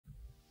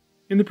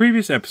In the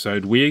previous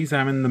episode, we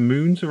examined the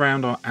moons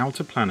around our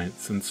outer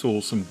planets and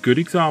saw some good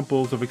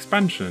examples of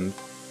expansion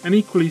and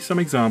equally some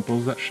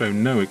examples that show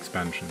no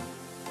expansion.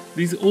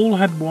 These all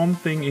had one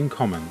thing in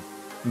common: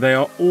 they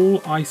are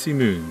all icy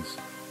moons.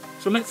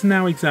 So let's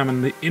now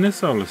examine the inner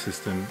solar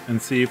system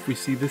and see if we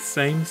see the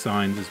same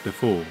signs as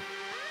before.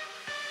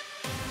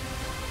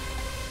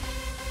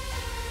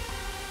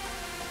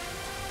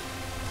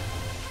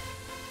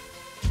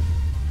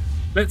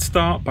 Let's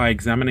start by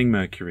examining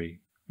Mercury.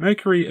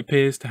 Mercury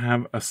appears to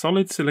have a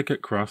solid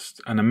silicate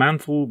crust and a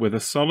mantle with a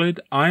solid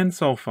iron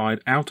sulfide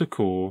outer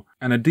core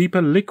and a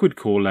deeper liquid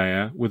core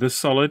layer with a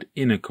solid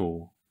inner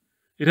core.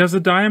 It has a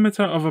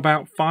diameter of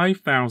about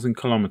 5,000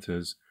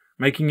 kilometers,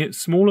 making it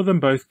smaller than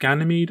both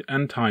Ganymede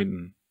and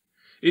Titan.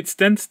 Its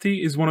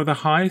density is one of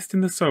the highest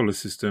in the solar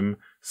system,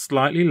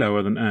 slightly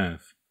lower than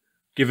Earth.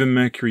 Given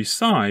Mercury's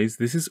size,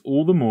 this is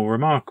all the more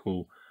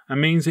remarkable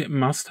and means it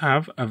must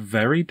have a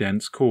very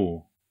dense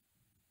core.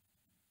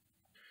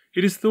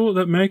 It is thought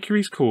that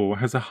Mercury's core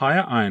has a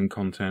higher iron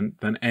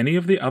content than any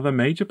of the other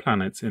major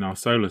planets in our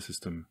solar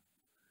system.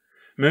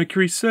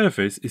 Mercury's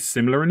surface is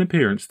similar in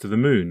appearance to the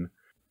Moon,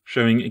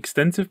 showing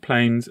extensive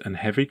plains and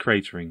heavy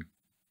cratering.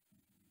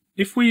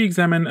 If we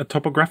examine a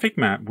topographic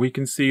map, we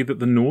can see that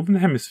the northern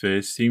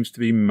hemisphere seems to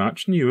be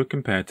much newer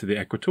compared to the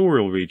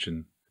equatorial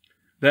region.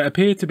 There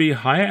appear to be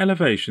higher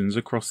elevations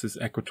across this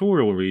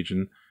equatorial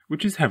region,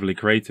 which is heavily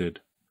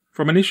cratered.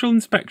 From initial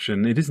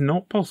inspection, it is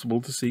not possible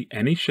to see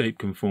any shape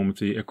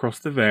conformity across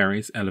the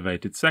various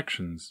elevated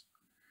sections.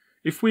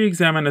 If we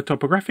examine a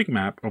topographic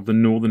map of the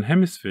northern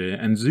hemisphere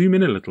and zoom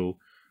in a little,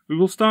 we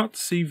will start to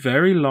see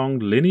very long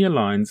linear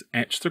lines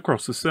etched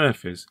across the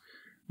surface,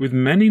 with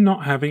many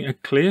not having a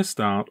clear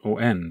start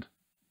or end.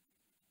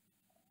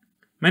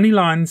 Many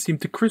lines seem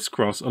to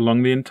crisscross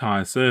along the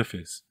entire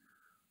surface.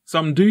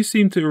 Some do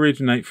seem to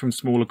originate from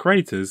smaller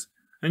craters,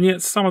 and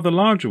yet some of the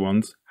larger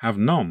ones have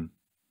none.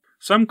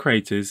 Some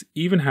craters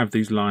even have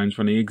these lines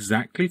running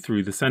exactly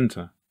through the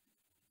centre.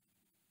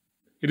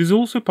 It is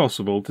also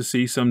possible to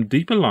see some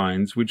deeper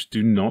lines which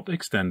do not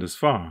extend as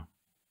far.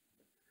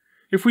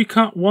 If we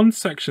cut one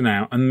section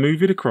out and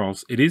move it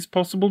across, it is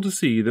possible to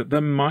see that there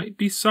might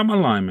be some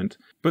alignment,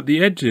 but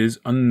the edges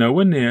are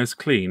nowhere near as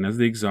clean as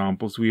the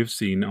examples we have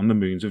seen on the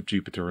moons of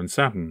Jupiter and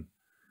Saturn.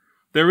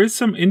 There is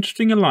some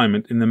interesting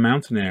alignment in the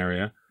mountain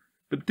area,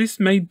 but this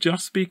may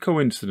just be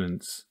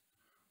coincidence.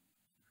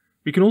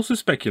 We can also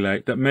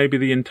speculate that maybe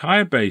the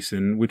entire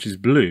basin, which is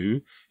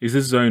blue, is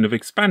a zone of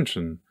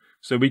expansion,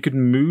 so we could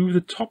move the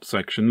top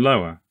section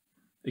lower.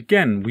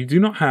 Again, we do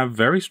not have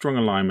very strong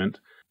alignment,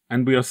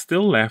 and we are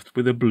still left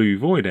with a blue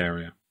void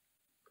area.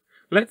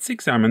 Let's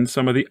examine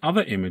some of the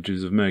other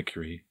images of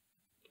Mercury.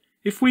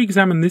 If we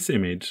examine this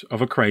image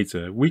of a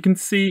crater, we can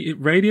see it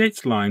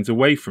radiates lines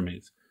away from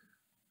it,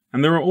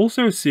 and there are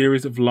also a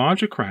series of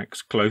larger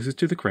cracks closest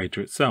to the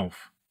crater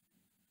itself.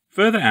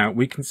 Further out,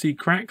 we can see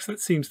cracks that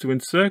seem to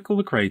encircle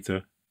the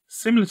crater,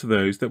 similar to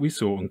those that we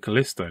saw on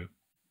Callisto.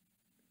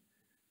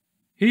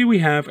 Here we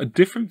have a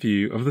different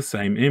view of the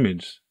same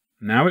image.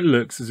 Now it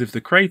looks as if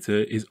the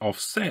crater is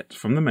offset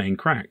from the main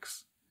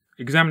cracks.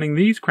 Examining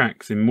these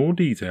cracks in more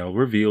detail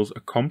reveals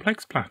a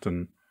complex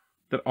pattern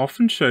that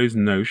often shows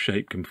no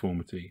shape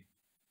conformity.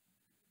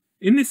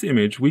 In this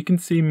image, we can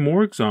see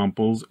more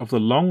examples of the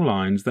long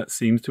lines that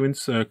seem to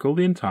encircle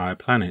the entire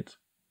planet.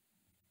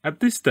 At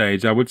this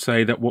stage, I would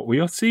say that what we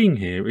are seeing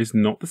here is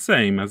not the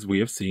same as we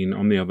have seen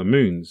on the other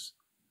moons.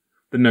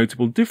 The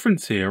notable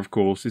difference here, of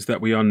course, is that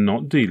we are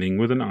not dealing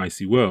with an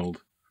icy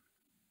world.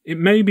 It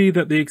may be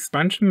that the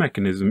expansion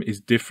mechanism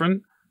is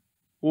different,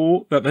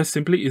 or that there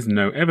simply is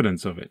no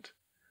evidence of it.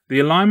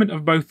 The alignment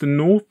of both the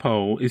North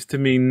Pole is to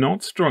me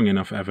not strong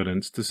enough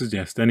evidence to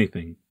suggest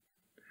anything.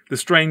 The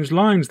strange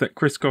lines that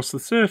crisscross the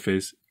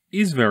surface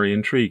is very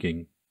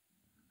intriguing.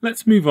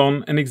 Let's move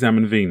on and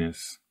examine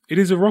Venus. It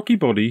is a rocky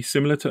body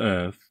similar to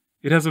Earth.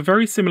 It has a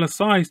very similar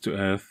size to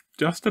Earth,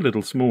 just a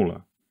little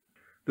smaller.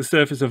 The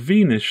surface of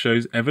Venus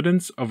shows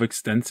evidence of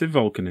extensive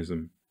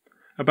volcanism.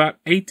 About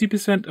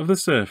 80% of the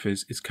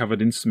surface is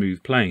covered in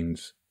smooth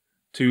plains.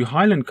 2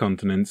 highland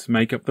continents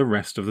make up the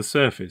rest of the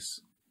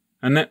surface.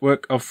 A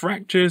network of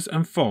fractures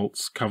and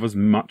faults covers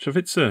much of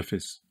its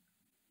surface.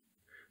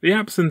 The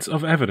absence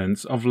of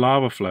evidence of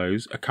lava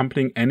flows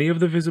accompanying any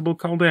of the visible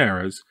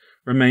calderas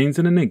remains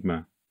an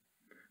enigma.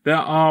 There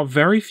are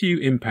very few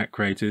impact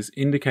craters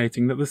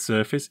indicating that the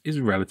surface is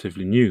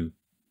relatively new.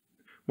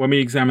 When we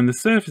examine the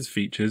surface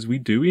features, we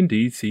do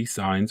indeed see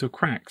signs of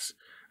cracks,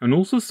 and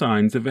also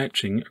signs of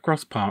etching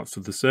across parts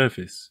of the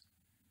surface.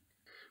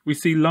 We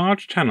see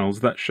large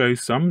channels that show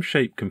some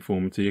shape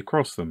conformity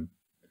across them.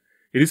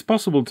 It is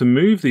possible to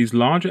move these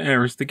larger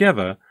areas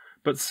together,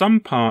 but some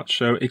parts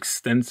show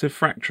extensive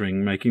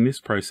fracturing, making this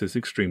process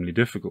extremely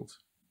difficult.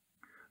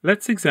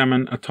 Let's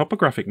examine a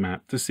topographic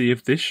map to see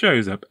if this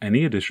shows up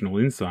any additional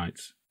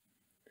insights.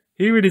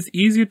 Here it is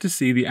easier to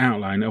see the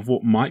outline of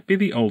what might be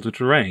the older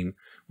terrain,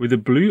 with the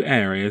blue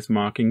areas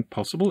marking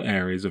possible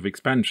areas of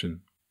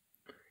expansion.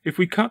 If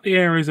we cut the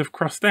areas of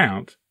crust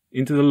out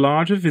into the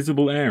larger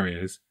visible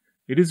areas,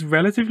 it is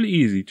relatively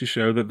easy to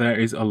show that there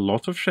is a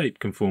lot of shape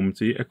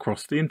conformity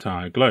across the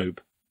entire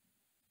globe.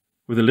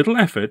 With a little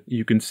effort,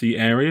 you can see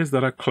areas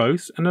that are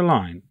close and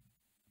aligned.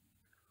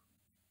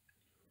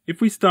 If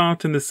we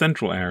start in the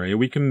central area,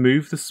 we can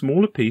move the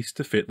smaller piece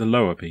to fit the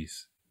lower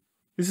piece.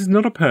 This is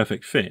not a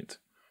perfect fit,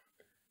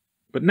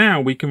 but now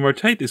we can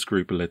rotate this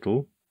group a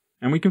little,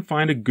 and we can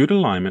find a good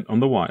alignment on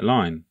the white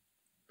line.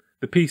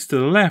 The piece to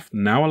the left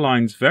now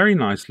aligns very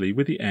nicely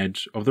with the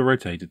edge of the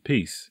rotated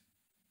piece.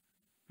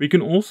 We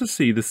can also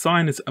see the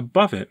sinus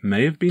above it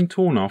may have been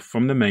torn off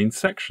from the main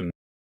section.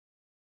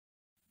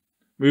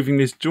 Moving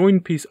this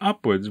joined piece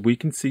upwards, we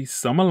can see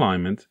some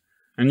alignment,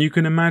 and you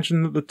can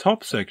imagine that the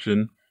top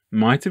section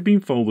might have been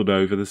folded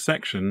over the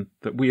section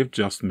that we have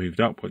just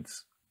moved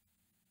upwards.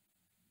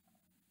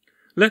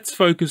 Let's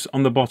focus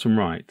on the bottom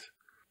right.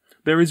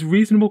 There is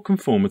reasonable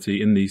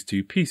conformity in these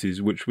two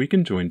pieces which we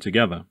can join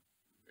together.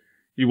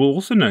 You will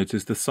also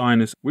notice the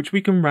sinus which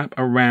we can wrap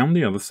around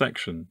the other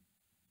section.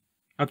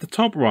 At the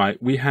top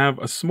right we have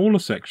a smaller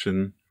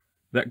section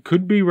that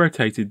could be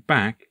rotated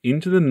back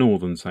into the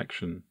northern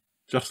section,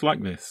 just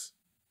like this.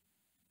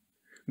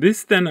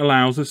 This then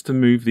allows us to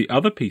move the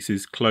other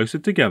pieces closer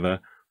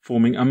together,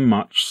 forming a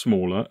much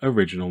smaller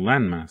original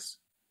landmass.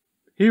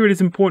 Here it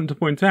is important to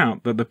point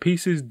out that the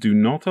pieces do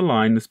not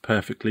align as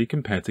perfectly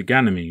compared to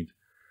Ganymede,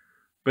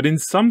 but in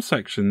some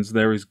sections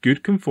there is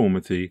good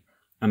conformity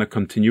and a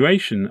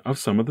continuation of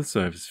some of the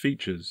surface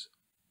features.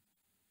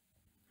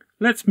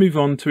 Let's move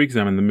on to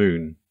examine the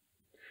Moon.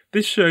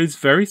 This shows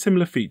very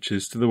similar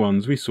features to the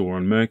ones we saw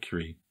on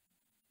Mercury.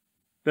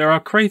 There are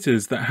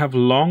craters that have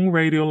long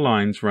radial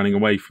lines running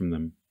away from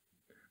them.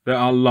 There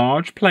are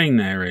large plain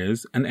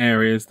areas and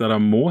areas that are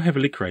more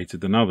heavily cratered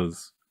than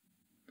others.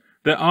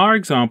 There are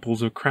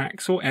examples of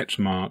cracks or etch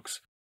marks.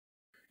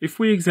 If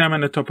we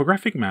examine a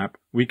topographic map,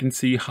 we can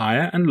see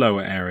higher and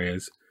lower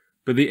areas,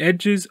 but the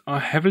edges are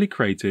heavily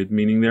cratered,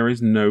 meaning there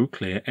is no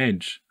clear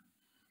edge.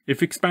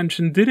 If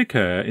expansion did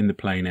occur in the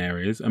plain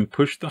areas and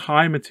push the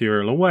high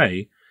material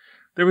away,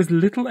 there is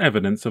little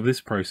evidence of this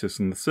process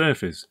on the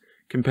surface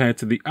compared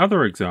to the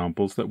other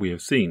examples that we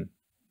have seen.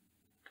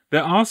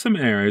 There are some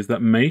areas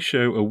that may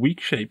show a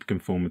weak shape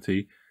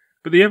conformity,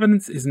 but the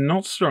evidence is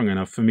not strong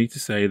enough for me to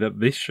say that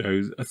this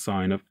shows a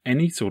sign of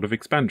any sort of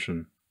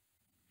expansion.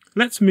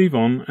 Let's move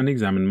on and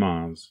examine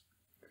Mars.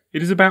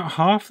 It is about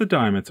half the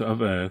diameter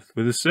of Earth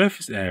with a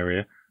surface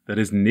area that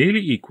is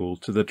nearly equal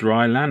to the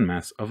dry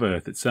landmass of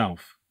Earth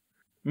itself.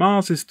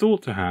 Mars is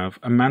thought to have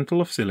a mantle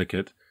of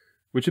silicate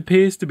which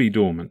appears to be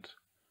dormant.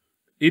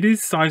 It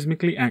is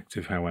seismically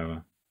active,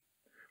 however.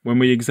 When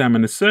we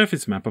examine a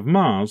surface map of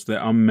Mars, there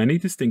are many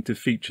distinctive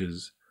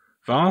features,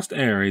 vast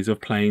areas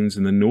of plains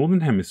in the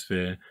northern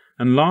hemisphere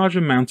and larger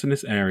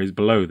mountainous areas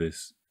below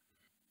this.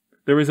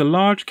 There is a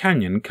large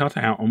canyon cut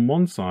out on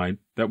one side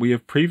that we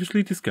have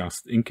previously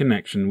discussed in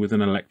connection with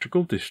an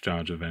electrical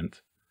discharge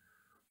event.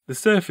 The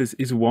surface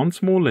is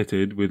once more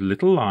littered with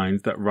little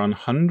lines that run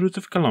hundreds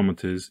of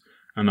kilometers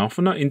and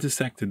often are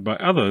intersected by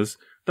others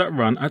that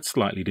run at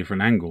slightly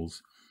different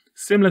angles,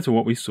 similar to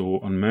what we saw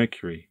on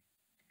Mercury.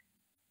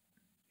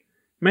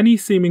 Many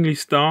seemingly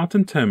start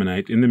and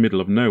terminate in the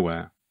middle of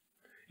nowhere.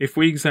 If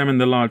we examine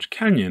the large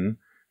canyon,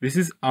 this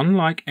is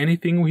unlike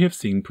anything we have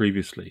seen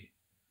previously.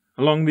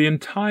 Along the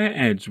entire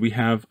edge we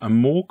have a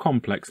more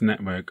complex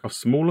network of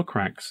smaller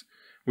cracks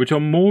which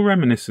are more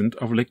reminiscent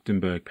of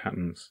Lichtenberg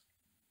patterns.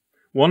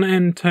 One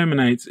end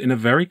terminates in a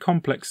very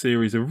complex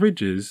series of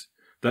ridges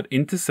that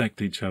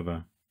intersect each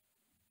other.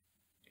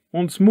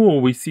 Once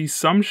more we see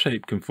some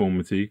shape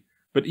conformity,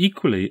 but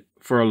equally,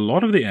 for a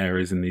lot of the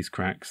areas in these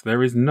cracks,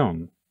 there is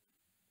none.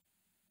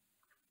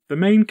 The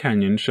main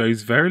canyon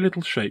shows very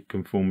little shape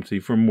conformity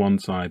from one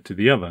side to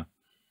the other,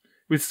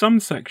 with some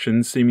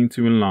sections seeming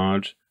to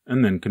enlarge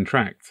and then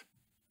contract.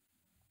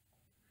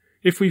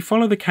 If we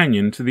follow the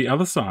canyon to the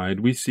other side,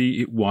 we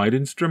see it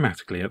widens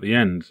dramatically at the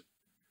end.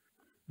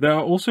 There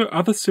are also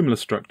other similar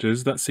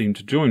structures that seem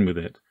to join with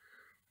it,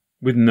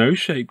 with no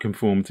shape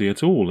conformity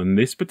at all in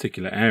this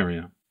particular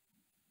area.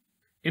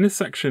 In a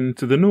section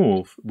to the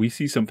north, we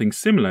see something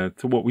similar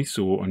to what we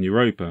saw on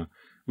Europa,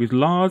 with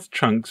large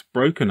chunks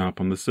broken up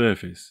on the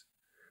surface.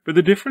 But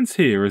the difference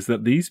here is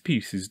that these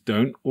pieces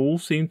don't all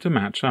seem to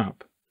match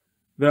up.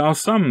 There are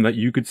some that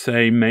you could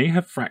say may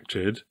have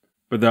fractured,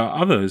 but there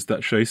are others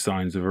that show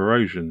signs of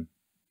erosion.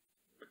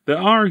 There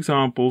are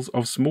examples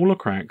of smaller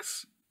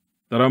cracks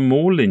that are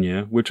more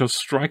linear, which are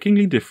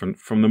strikingly different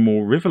from the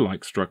more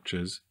river-like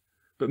structures,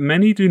 but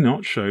many do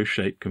not show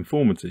shape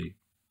conformity.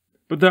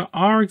 But there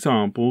are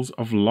examples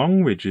of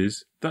long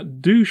ridges that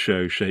do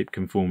show shape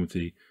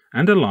conformity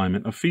and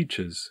alignment of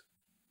features.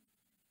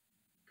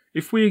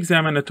 If we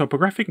examine a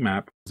topographic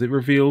map, it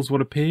reveals what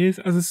appears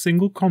as a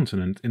single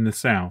continent in the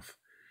south,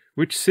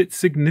 which sits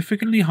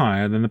significantly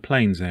higher than the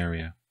plains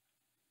area.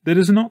 There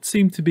does not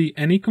seem to be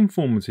any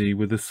conformity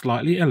with the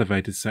slightly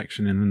elevated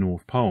section in the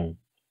North Pole.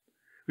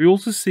 We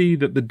also see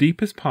that the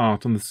deepest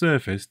part on the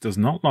surface does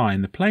not lie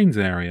in the plains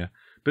area,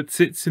 but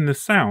sits in the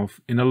south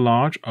in a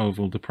large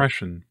oval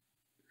depression.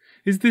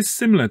 Is this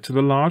similar to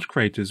the large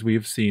craters we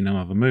have seen on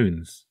other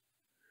moons?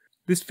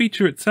 This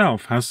feature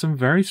itself has some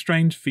very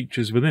strange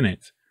features within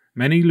it,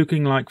 many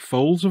looking like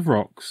folds of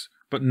rocks,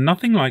 but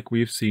nothing like we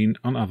have seen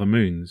on other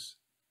moons.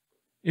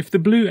 If the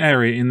blue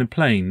area in the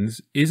plains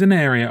is an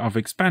area of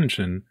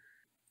expansion,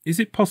 is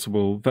it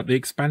possible that the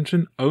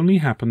expansion only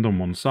happened on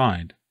one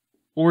side?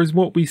 Or is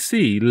what we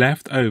see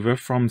left over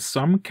from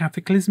some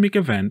cataclysmic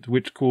event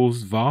which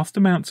caused vast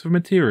amounts of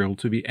material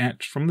to be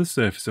etched from the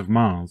surface of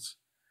Mars?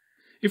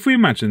 If we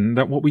imagine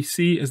that what we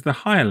see as the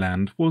higher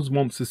land was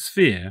once a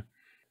sphere,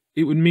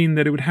 it would mean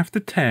that it would have to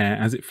tear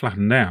as it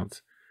flattened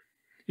out.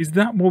 Is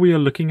that what we are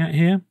looking at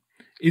here?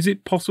 Is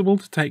it possible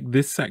to take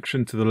this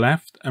section to the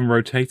left and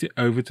rotate it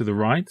over to the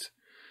right?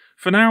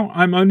 For now,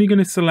 I'm only going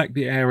to select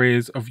the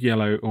areas of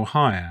yellow or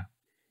higher.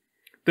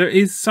 There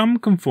is some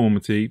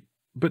conformity,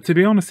 but to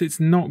be honest, it's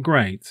not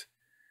great.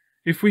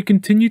 If we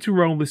continue to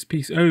roll this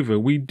piece over,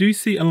 we do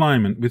see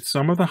alignment with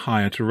some of the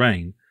higher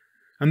terrain,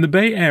 and the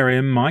bay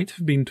area might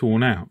have been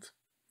torn out.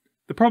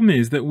 The problem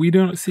is that we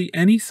do not see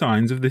any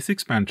signs of this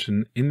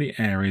expansion in the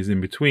areas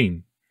in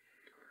between.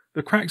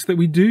 The cracks that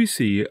we do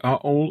see are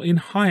all in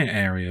higher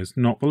areas,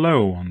 not the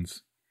lower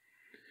ones.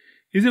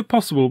 Is it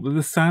possible that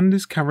the sand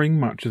is covering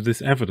much of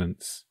this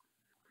evidence?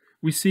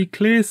 We see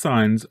clear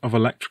signs of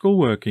electrical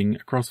working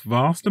across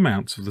vast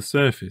amounts of the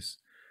surface.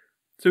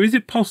 So is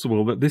it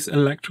possible that this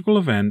electrical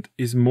event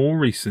is more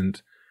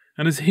recent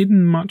and has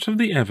hidden much of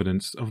the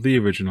evidence of the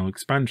original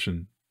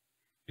expansion?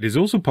 It is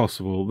also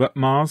possible that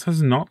Mars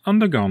has not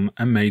undergone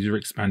a major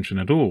expansion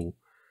at all,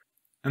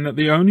 and that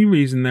the only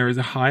reason there is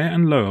a higher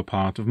and lower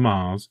part of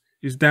Mars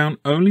is down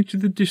only to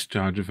the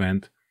discharge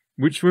event,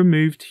 which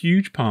removed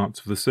huge parts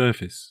of the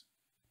surface.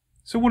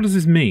 So what does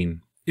this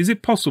mean? Is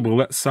it possible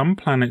that some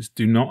planets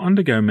do not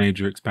undergo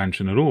major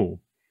expansion at all?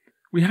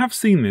 We have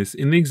seen this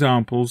in the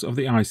examples of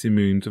the icy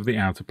moons of the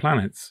outer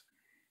planets.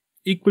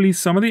 Equally,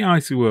 some of the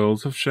icy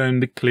worlds have shown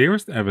the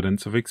clearest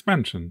evidence of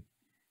expansion.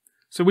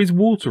 So is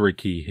water a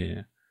key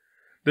here?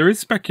 There is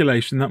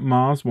speculation that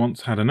Mars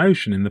once had an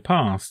ocean in the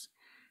past,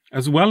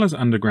 as well as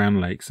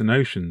underground lakes and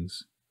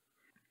oceans.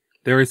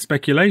 There is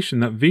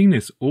speculation that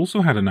Venus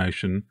also had an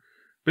ocean,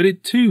 but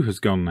it too has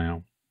gone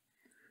now.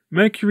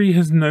 Mercury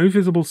has no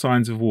visible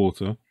signs of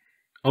water,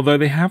 although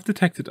they have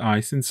detected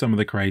ice in some of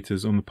the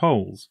craters on the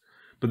poles,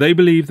 but they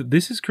believe that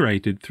this is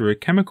created through a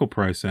chemical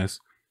process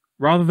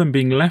rather than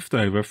being left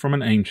over from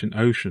an ancient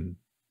ocean.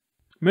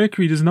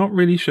 Mercury does not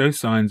really show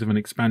signs of an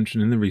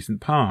expansion in the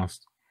recent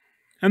past,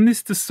 and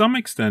this to some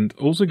extent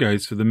also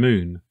goes for the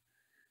Moon.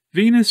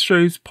 Venus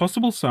shows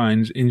possible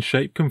signs in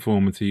shape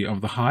conformity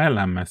of the higher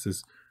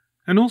landmasses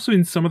and also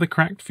in some of the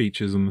cracked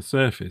features on the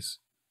surface.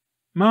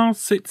 Mars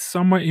sits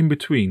somewhere in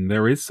between.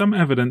 There is some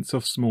evidence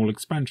of small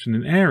expansion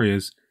in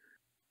areas,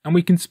 and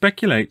we can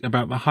speculate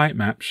about the height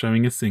map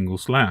showing a single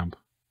slab.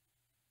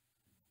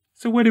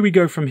 So where do we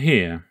go from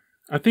here?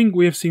 I think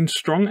we have seen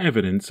strong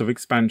evidence of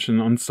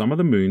expansion on some of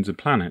the moons and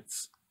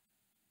planets.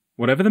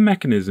 Whatever the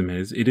mechanism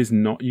is, it is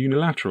not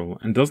unilateral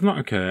and does not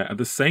occur at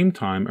the same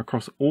time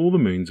across all the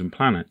moons and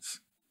planets.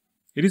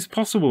 It is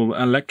possible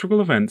that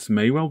electrical events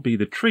may well be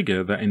the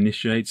trigger that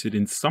initiates it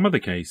in some of the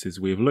cases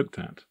we have looked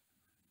at.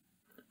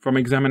 From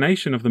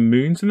examination of the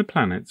moons and the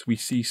planets, we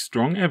see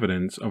strong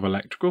evidence of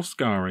electrical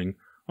scarring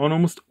on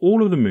almost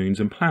all of the moons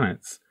and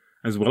planets,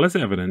 as well as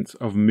evidence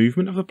of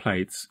movement of the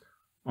plates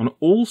on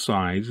all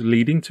sides,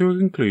 leading to a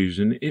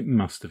conclusion it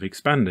must have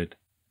expanded.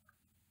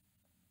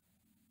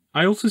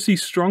 I also see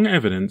strong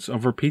evidence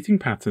of repeating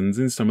patterns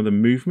in some of the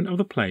movement of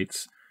the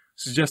plates,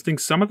 suggesting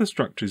some of the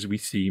structures we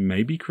see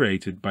may be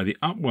created by the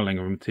upwelling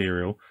of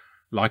material,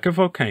 like a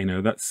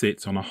volcano that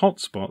sits on a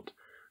hot spot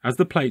as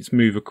the plates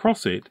move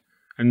across it,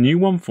 a new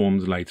one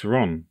forms later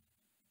on.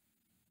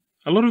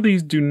 A lot of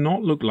these do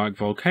not look like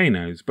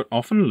volcanoes, but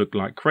often look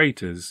like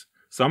craters,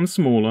 some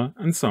smaller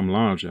and some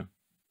larger.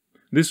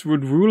 This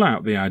would rule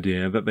out the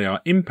idea that they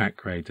are impact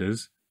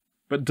craters,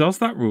 but does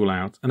that rule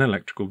out an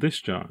electrical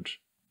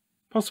discharge?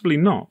 Possibly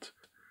not,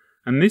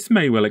 and this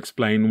may well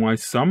explain why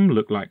some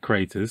look like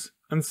craters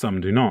and some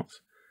do not.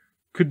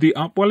 Could the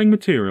upwelling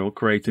material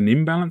create an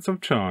imbalance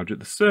of charge at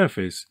the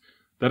surface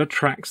that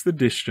attracts the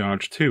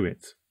discharge to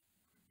it?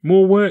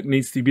 More work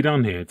needs to be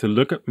done here to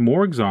look at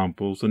more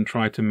examples and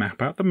try to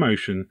map out the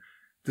motion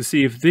to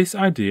see if this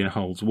idea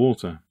holds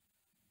water.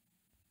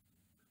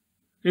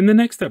 In the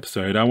next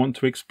episode, I want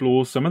to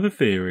explore some of the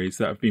theories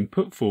that have been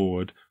put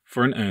forward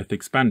for an Earth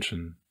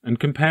expansion, and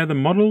compare the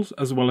models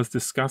as well as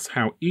discuss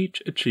how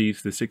each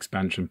achieves this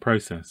expansion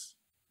process.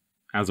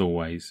 As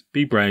always,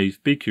 be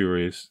brave, be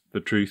curious, the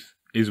truth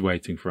is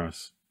waiting for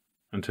us.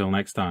 Until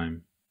next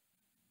time.